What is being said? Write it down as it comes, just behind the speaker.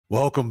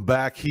Welcome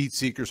back, Heat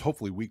Seekers.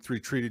 Hopefully week 3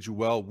 treated you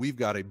well. We've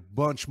got a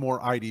bunch more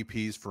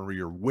IDPs for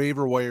your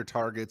waiver wire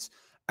targets.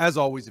 As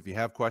always, if you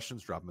have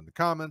questions, drop them in the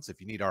comments.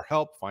 If you need our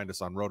help, find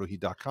us on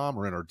rotoheat.com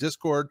or in our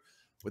Discord.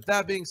 With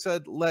that being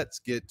said, let's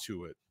get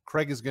to it.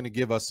 Kraig is going to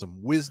give us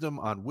some wisdom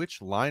on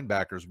which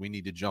linebackers we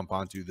need to jump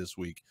onto this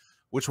week.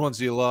 Which ones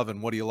do you love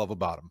and what do you love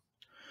about them?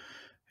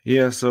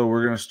 Yeah, so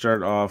we're going to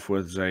start off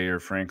with Zaire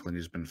Franklin.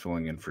 He's been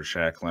filling in for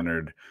Shaq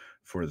Leonard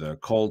for the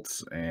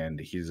Colts, and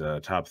he's a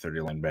top 30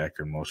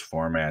 linebacker in most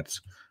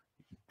formats.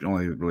 The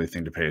only really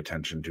thing to pay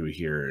attention to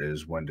here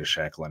is when does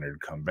Shaq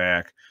Leonard come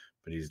back,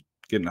 but he's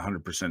getting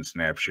 100%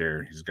 snap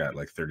share. He's got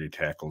like 30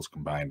 tackles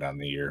combined on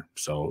the year,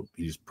 so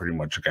he's pretty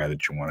much a guy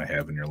that you want to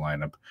have in your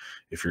lineup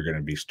if you're going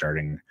to be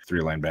starting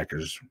 3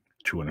 linebackers,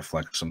 2 in a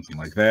flex, something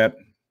like that.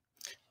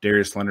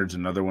 Darius Leonard's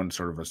another one,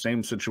 sort of a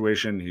same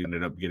situation. He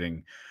ended up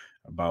getting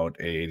about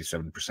a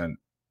 87%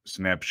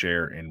 snap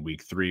share in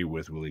week 3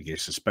 with Willie Gay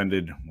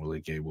suspended. Willie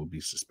Gay will be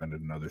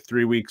suspended another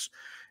 3 weeks.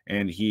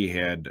 And he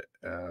had,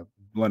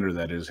 Leonard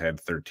that is, had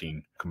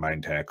 13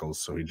 combined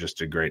tackles. So he just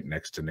did great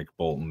next to Nick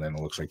Bolton. And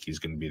it looks like he's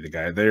going to be the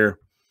guy there.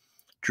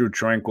 Drue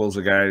Tranquill is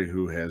a guy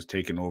who has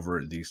taken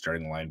over the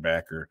starting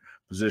linebacker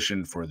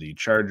position for the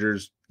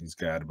Chargers. He's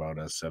got about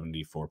a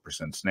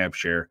 74% snap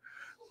share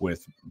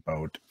with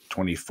about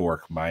 24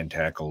 combined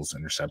tackles,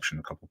 interception,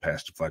 a couple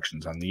pass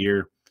deflections on the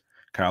year.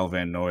 Kyle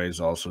Van Noy is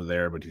also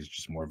there, but he's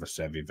just more of a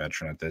savvy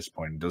veteran at this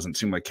point. It doesn't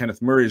seem like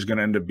Kenneth Murray is going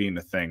to end up being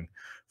a thing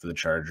for the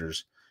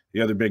Chargers.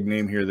 The other big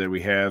name here that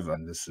we have,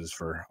 and this is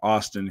for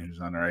Austin,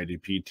 who's on our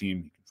IDP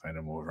team. You can find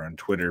him over on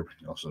Twitter.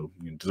 He also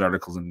does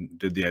articles and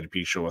did the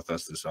IDP show with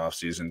us this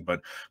offseason.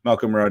 But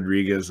Malcolm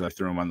Rodriguez, I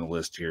threw him on the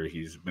list here.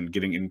 He's been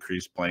getting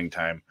increased playing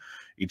time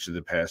each of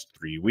the past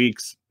 3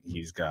 weeks.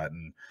 He's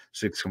gotten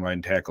 6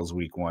 combined tackles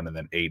week 1 and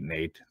then 8 and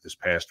 8 this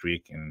past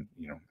week. And,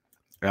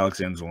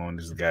 Alex Anzalone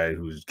is the guy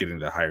who's getting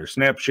the higher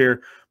snap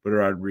share, but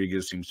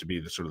Rodriguez seems to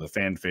be the sort of the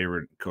fan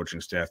favorite, coaching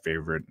staff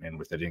favorite, and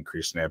with that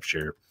increased snap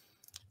share,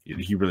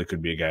 he really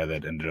could be a guy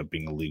that ended up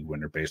being a league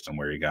winner based on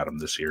where he got him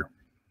this year.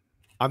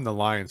 I'm the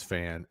Lions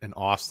fan, and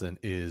Austin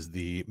is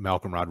the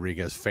Malcolm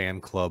Rodriguez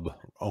fan club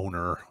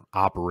owner,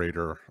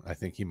 operator. I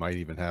think he might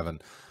even have a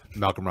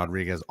Malcolm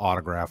Rodriguez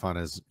autograph on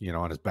his,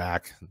 on his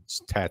back,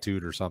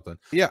 tattooed or something.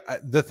 Yeah,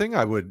 the thing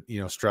I would,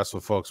 stress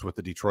with folks with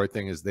the Detroit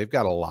thing is they've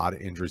got a lot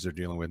of injuries they're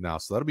dealing with now.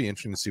 So that'll be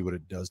interesting to see what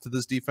it does to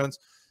this defense.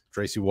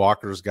 Tracy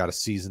Walker's got a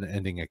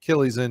season-ending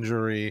Achilles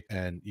injury,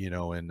 and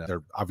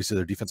they're obviously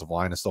their defensive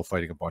line is still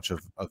fighting a bunch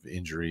of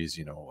injuries.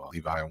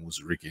 Levi and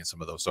Wuzuriki and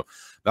some of those. So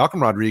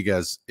Malcolm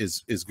Rodriguez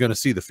is going to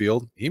see the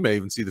field. He may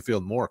even see the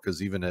field more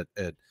because even at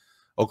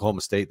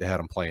Oklahoma State they had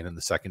him playing in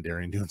the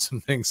secondary and doing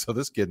some things. So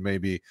this kid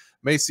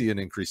may see an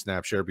increased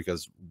snap share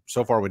because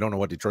so far we don't know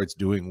what Detroit's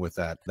doing with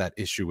that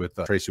issue with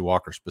Tracy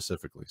Walker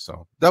specifically.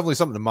 So definitely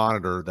something to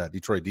monitor. That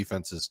Detroit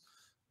defense is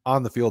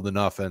on the field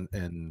enough, and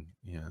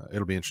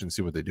it'll be interesting to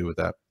see what they do with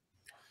that.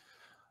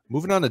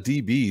 Moving on to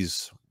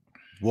DBs,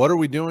 what are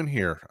we doing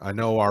here? I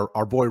know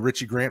our boy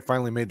Richie Grant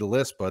finally made the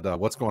list, but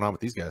what's going on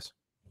with these guys?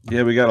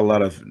 Yeah, we got a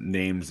lot of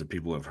names that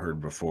people have heard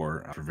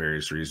before for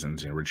various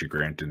reasons. Richie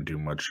Grant didn't do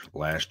much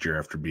last year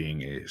after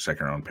being a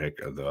second-round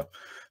pick of the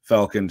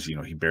Falcons.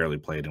 He barely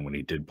played, and when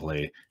he did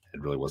play,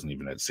 it really wasn't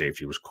even at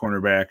safety. It was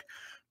cornerback.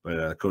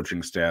 But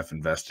coaching staff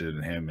invested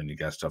in him, and he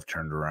got stuff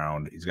turned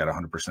around. He's got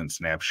 100%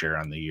 snap share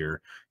on the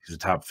year. He's a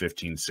top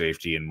 15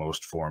 safety in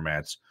most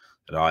formats.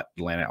 The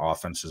Atlanta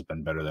offense has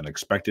been better than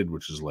expected,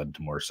 which has led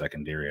to more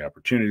secondary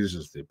opportunities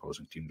as the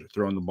opposing teams are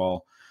throwing the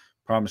ball.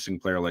 Promising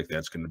player like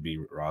that's going to be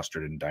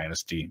rostered in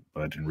Dynasty,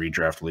 but in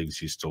redraft leagues,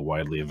 he's still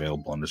widely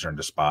available and has earned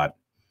a spot.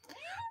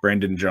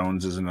 Brandon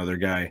Jones is another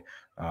guy.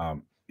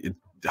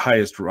 The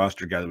highest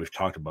roster guy that we've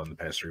talked about in the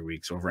past 3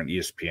 weeks. Over on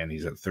ESPN,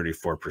 he's at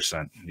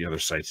 34%. The other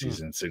sites, he's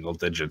in single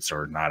digits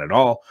or not at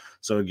all.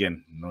 So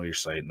again, know your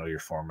site, know your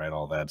format,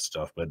 all that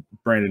stuff. But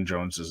Brandon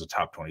Jones is a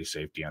top 20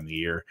 safety on the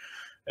year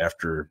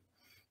after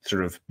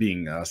sort of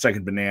being a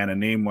second banana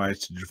name-wise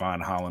to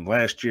Javon Holland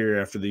last year.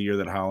 After the year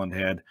that Holland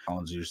had,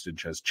 Holland's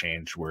usage has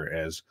changed,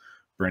 whereas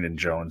Brandon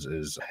Jones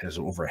has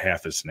over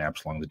half his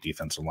snaps along the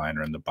defensive line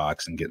or in the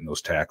box and getting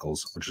those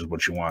tackles, which is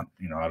what you want,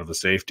 out of a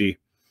safety.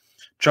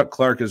 Chuck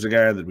Clark is a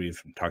guy that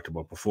we've talked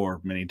about before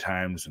many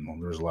times, and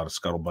there was a lot of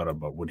scuttlebutt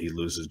about would he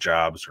lose his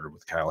job, sort of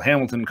with Kyle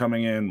Hamilton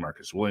coming in,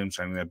 Marcus Williams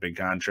signing that big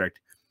contract.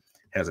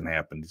 Hasn't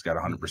happened. He's got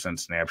 100%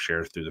 snap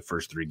share through the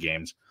first 3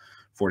 games.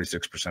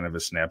 46% of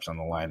his snaps on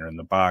the line are in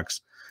the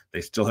box.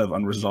 They still have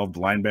unresolved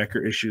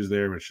linebacker issues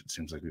there, which it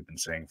seems like we've been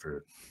saying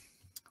for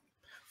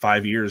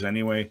 5 years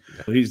anyway.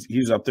 So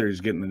he's up there.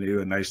 He's getting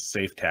a nice,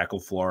 safe tackle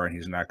floor, and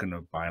he's not going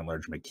to, by and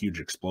large, make huge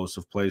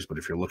explosive plays. But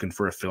if you're looking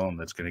for a film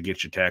that's going to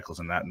get you tackles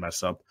and not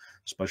mess up,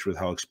 especially with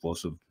how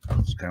explosive,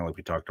 it's kind of like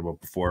we talked about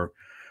before,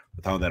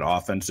 with how that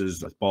offense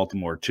is with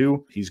Baltimore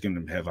too, he's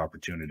going to have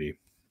opportunity.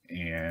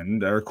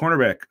 And our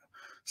cornerback.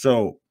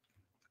 So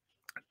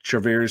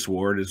Charvarius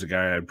Ward is a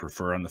guy I'd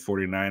prefer on the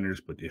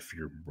 49ers, but if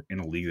you're in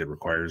a league that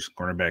requires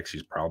cornerbacks,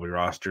 he's probably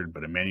rostered.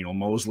 But Emmanuel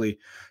Moseley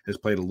has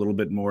played a little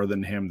bit more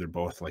than him. They're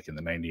both like in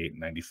the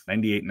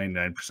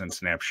 99%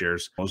 snap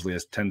shares. Moseley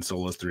has 10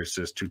 solos, 3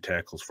 assists, 2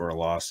 tackles for a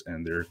loss,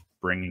 and they're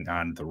bringing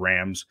on the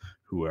Rams,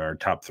 who are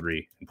top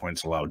 3 in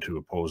points allowed to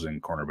opposing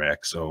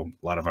cornerbacks. So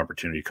a lot of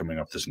opportunity coming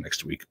up this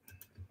next week.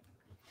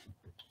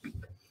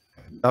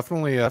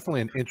 Definitely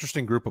an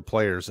interesting group of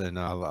players, and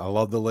I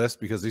love the list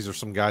because these are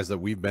some guys that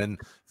we've been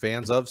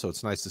fans of. So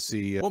it's nice to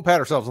see. We won't pat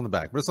ourselves on the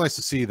back, but it's nice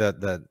to see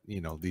that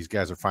these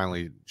guys are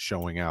finally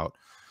showing out.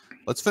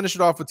 Let's finish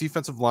it off with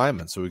defensive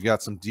linemen. So we've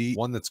got some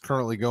one that's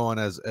currently going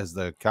as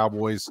the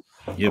Cowboys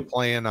are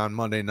playing on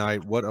Monday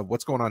night.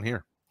 What's going on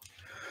here?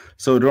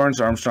 So Dorance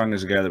Armstrong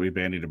is a guy that we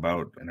bandied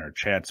about in our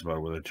chats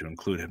about whether to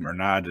include him or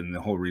not. And the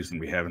whole reason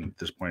we haven't at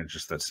this point is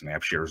just that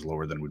snap share is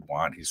lower than we'd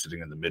want. He's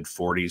sitting in the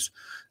mid-40s,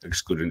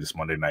 excluding this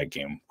Monday night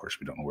game. Of course,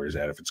 we don't know where he's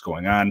at if it's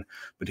going on.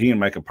 But he and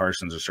Micah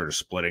Parsons are sort of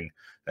splitting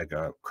like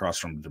across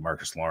from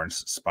DeMarcus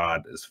Lawrence's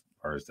spot as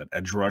far as that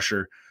edge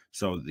rusher.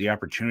 So the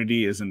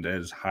opportunity isn't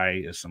as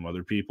high as some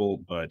other people,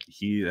 but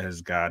he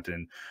has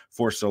gotten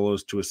 4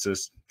 solos, 2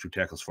 assists, 2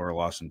 tackles for a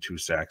loss, and 2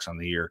 sacks on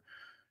the year.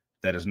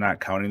 That is not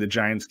counting the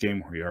Giants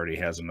game where he already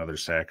has another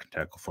sack,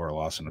 tackle for a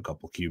loss, and a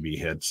couple QB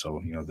hits. So,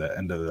 the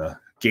end of the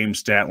game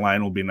stat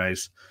line will be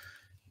nice.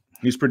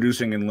 He's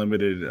producing in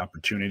limited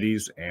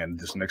opportunities, and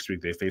this next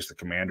week they face the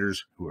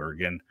Commanders, who are,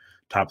 again,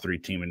 top 3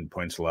 team in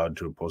points allowed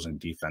to opposing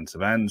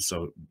defensive ends.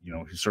 So,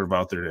 he's sort of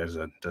out there as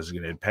a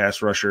designated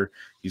pass rusher.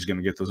 He's going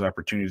to get those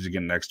opportunities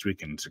again next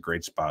week, and it's a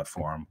great spot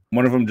for him.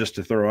 One of them, just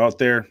to throw out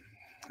there,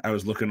 I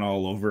was looking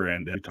all over,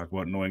 and we talk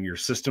about knowing your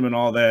system and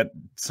all that.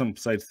 Some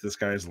sites, this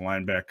guy is a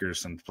linebacker.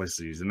 Some places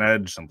he's an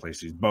edge. Some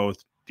places he's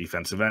both,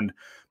 defensive end.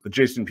 But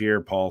Jason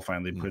Pierre-Paul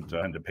finally put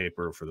pen to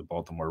paper for the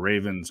Baltimore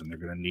Ravens, and they're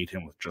going to need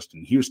him with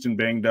Justin Houston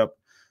banged up.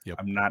 Yep.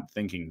 I'm not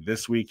thinking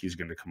this week he's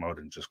going to come out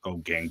and just go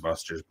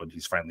gangbusters, but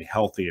he's finally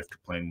healthy after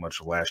playing much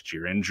of last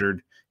year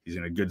injured. He's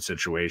in a good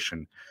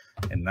situation,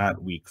 and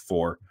not week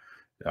 4.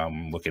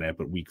 Looking at,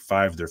 but week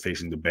 5, they're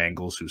facing the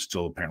Bengals, who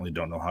still apparently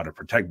don't know how to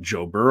protect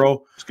Joe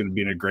Burrow. It's going to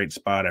be in a great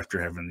spot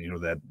after having,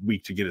 that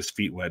week to get his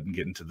feet wet and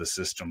get into the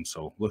system.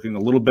 So looking a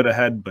little bit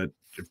ahead, but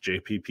if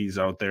JPP's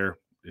out there,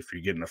 if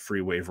you're getting a free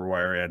waiver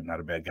wire ad,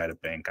 not a bad guy to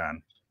bank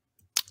on.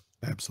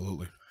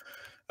 Absolutely.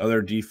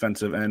 Other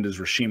defensive end is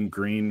Rasheem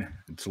Green.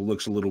 It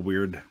looks a little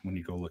weird when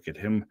you go look at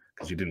him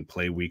because he didn't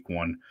play week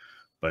 1.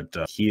 But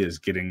he is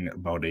getting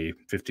about a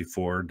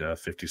 54 to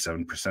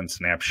 57%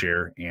 snap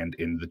share. And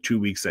in the 2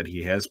 weeks that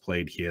he has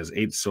played, he has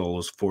 8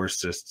 solos, 4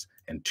 assists,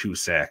 and 2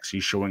 sacks.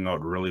 He's showing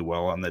out really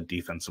well on that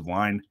defensive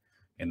line.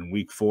 And in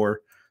week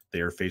 4, they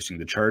are facing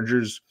the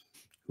Chargers,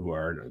 who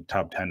are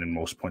top 10 in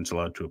most points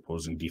allowed to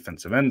opposing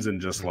defensive ends,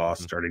 and just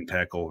lost starting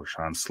tackle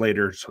Rashawn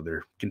Slater. So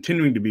they're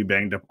continuing to be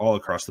banged up all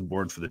across the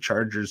board for the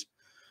Chargers.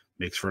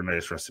 Makes for a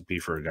nice recipe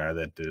for a guy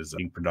that is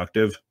being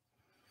productive.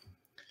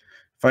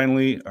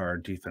 Finally, our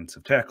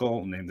defensive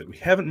tackle, a name that we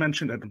haven't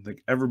mentioned, I don't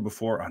think, ever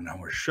before on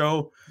our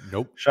show.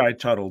 Nope. Shai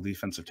Tuttle,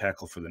 defensive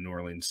tackle for the New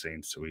Orleans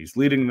Saints. So he's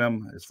leading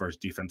them as far as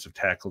defensive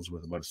tackles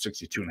with about a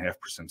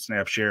 62.5%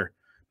 snap share,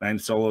 9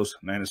 solos,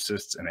 9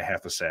 assists, and a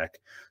half a sack.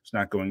 It's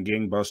not going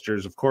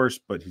gangbusters, of course,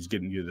 but he's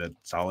getting you that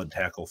solid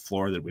tackle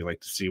floor that we like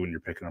to see when you're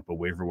picking up a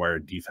waiver wire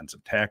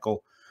defensive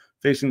tackle.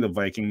 Facing the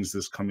Vikings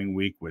this coming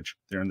week, which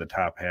they're in the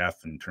top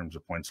half in terms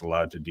of points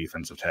allowed to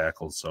defensive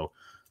tackles. So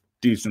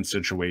decent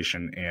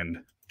situation, and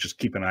just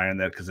keep an eye on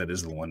that because that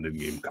is the London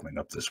game coming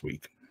up this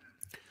week.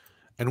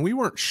 And we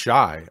weren't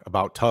shy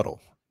about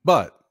Tuttle,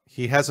 but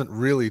he hasn't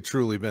really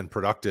truly been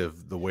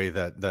productive the way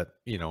that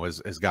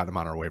has gotten him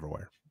on our waiver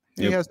wire.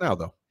 He has now,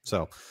 though.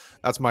 So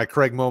that's my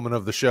Kraig moment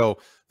of the show.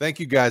 Thank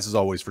you guys, as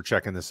always, for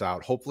checking this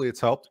out. Hopefully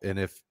it's helped. And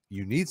if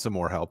you need some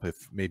more help,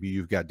 if maybe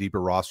you've got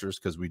deeper rosters,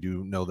 because we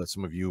do know that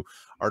some of you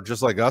are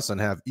just like us and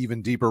have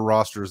even deeper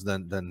rosters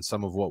than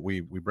some of what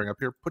we bring up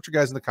here, put your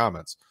guys in the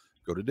comments.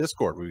 Go to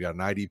Discord. We've got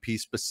an IDP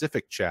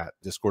specific chat.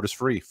 Discord is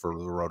free for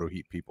the Roto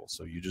Heat people.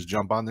 So you just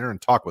jump on there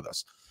and talk with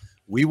us.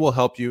 We will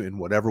help you in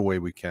whatever way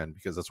we can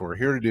because that's what we're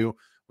here to do.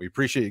 We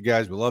appreciate you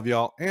guys. We love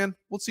y'all, and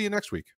we'll see you next week.